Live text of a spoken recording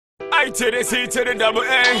I to the C to the double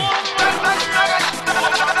A.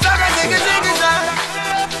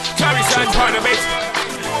 Carry San Parliament.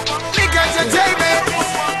 Big entertainment.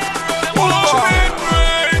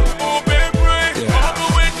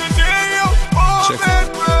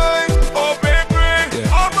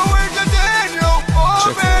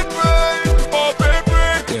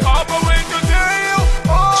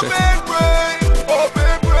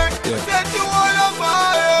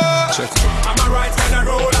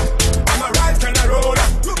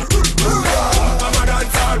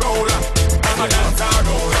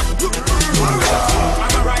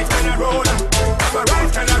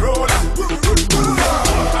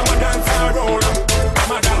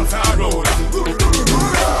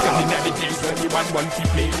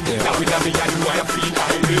 Now we love me and you wanna feel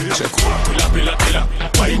highly. Killer,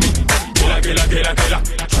 why me? Killer,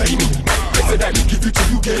 try me. Better than me give it to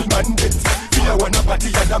you, girl, man, get. Feel I wanna party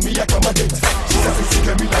and me I come a date. She's a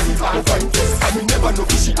physical, me like if I find this. I mean never know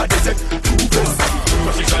if she a date. True best.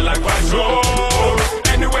 But she's a like control.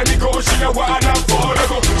 Anywhere we go, she a wanna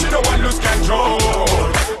follow. She don't want lose control.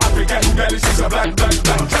 African girl, she's a black.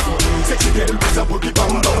 Sexy girl with a boogie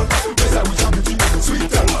bang bang. There's a witch beauty,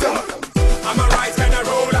 sweet and dumb. I'm a right kind of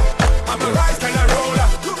roller. I'm a right kind of roller.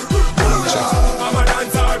 I'm a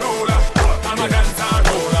dancer roller. I'm a dancer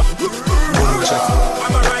roller.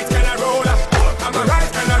 I'm a right kind of roller. I'm a right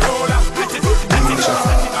kind of roller.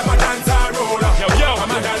 I'm a dancer roller.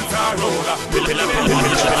 I'm a dancer roller.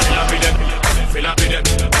 Fill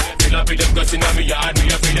up with them, cause in my yard we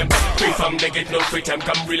a feel them. Free from they get no free time,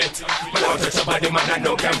 come relate. Man, I'll touch your body, man, I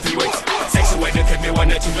know can feel it. Sexual, they take me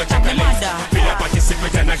wanna choose your chocolate. Feel a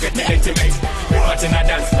participate and I get the intimate. We part in a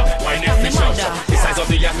dance floor, wine and fish out. The size of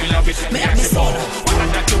the ass, we love it, me and she fall. What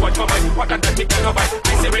and that you want for me, what and that you can buy.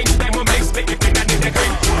 I say ring, time on mix, make it in and in the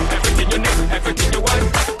green. Everything you need, everything you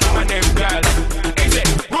want. My name, girl, easy,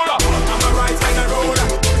 roll up. I'm a right kind of roller.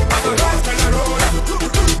 I'm a right kind of roller.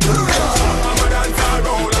 I'm a dancer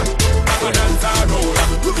roller. I'm a dancer roller.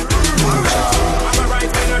 I'm a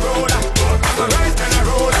right kind of roller. I'm a right kind of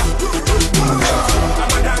roller.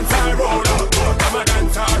 I'm a dancer roller. I'm a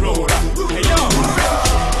dancer roller. Hey yo.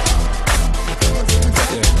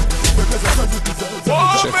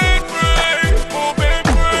 Oh baby,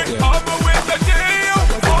 I'm a with the deal.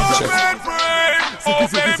 Oh baby, I'm a with the deal.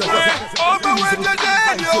 Oh baby,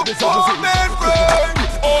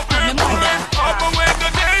 I'm a with the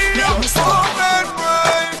deal.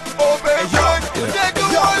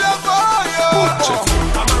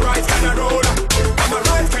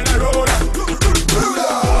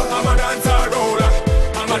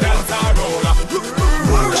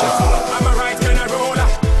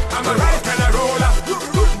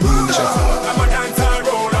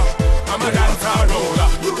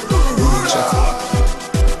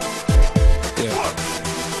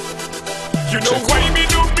 You know why me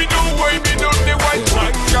do the one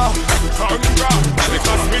stronger.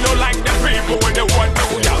 Because we don't like the people when they want no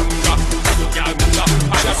younger.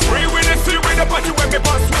 And I spray with the sea with the party when me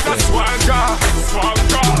bust with the swagger.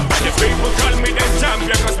 And the people call me the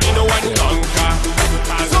champion cause me no one longer.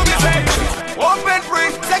 So me say, open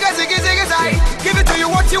free, ziggy side. Give it to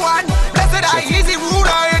you what you want. Blessed I easy rude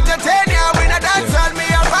I entertain ya. When I dance on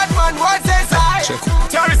me a bad man what's inside.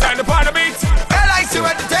 Terry stand upon the beat. I like to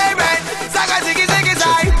entertainment. Ziggy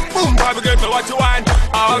side. Boom, Bobby get to what you want.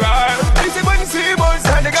 Alright. Easy when you see boys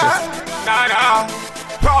and the guy. Nah.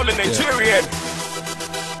 Proudly Nigerian.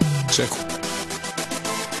 Check.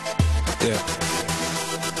 Yeah.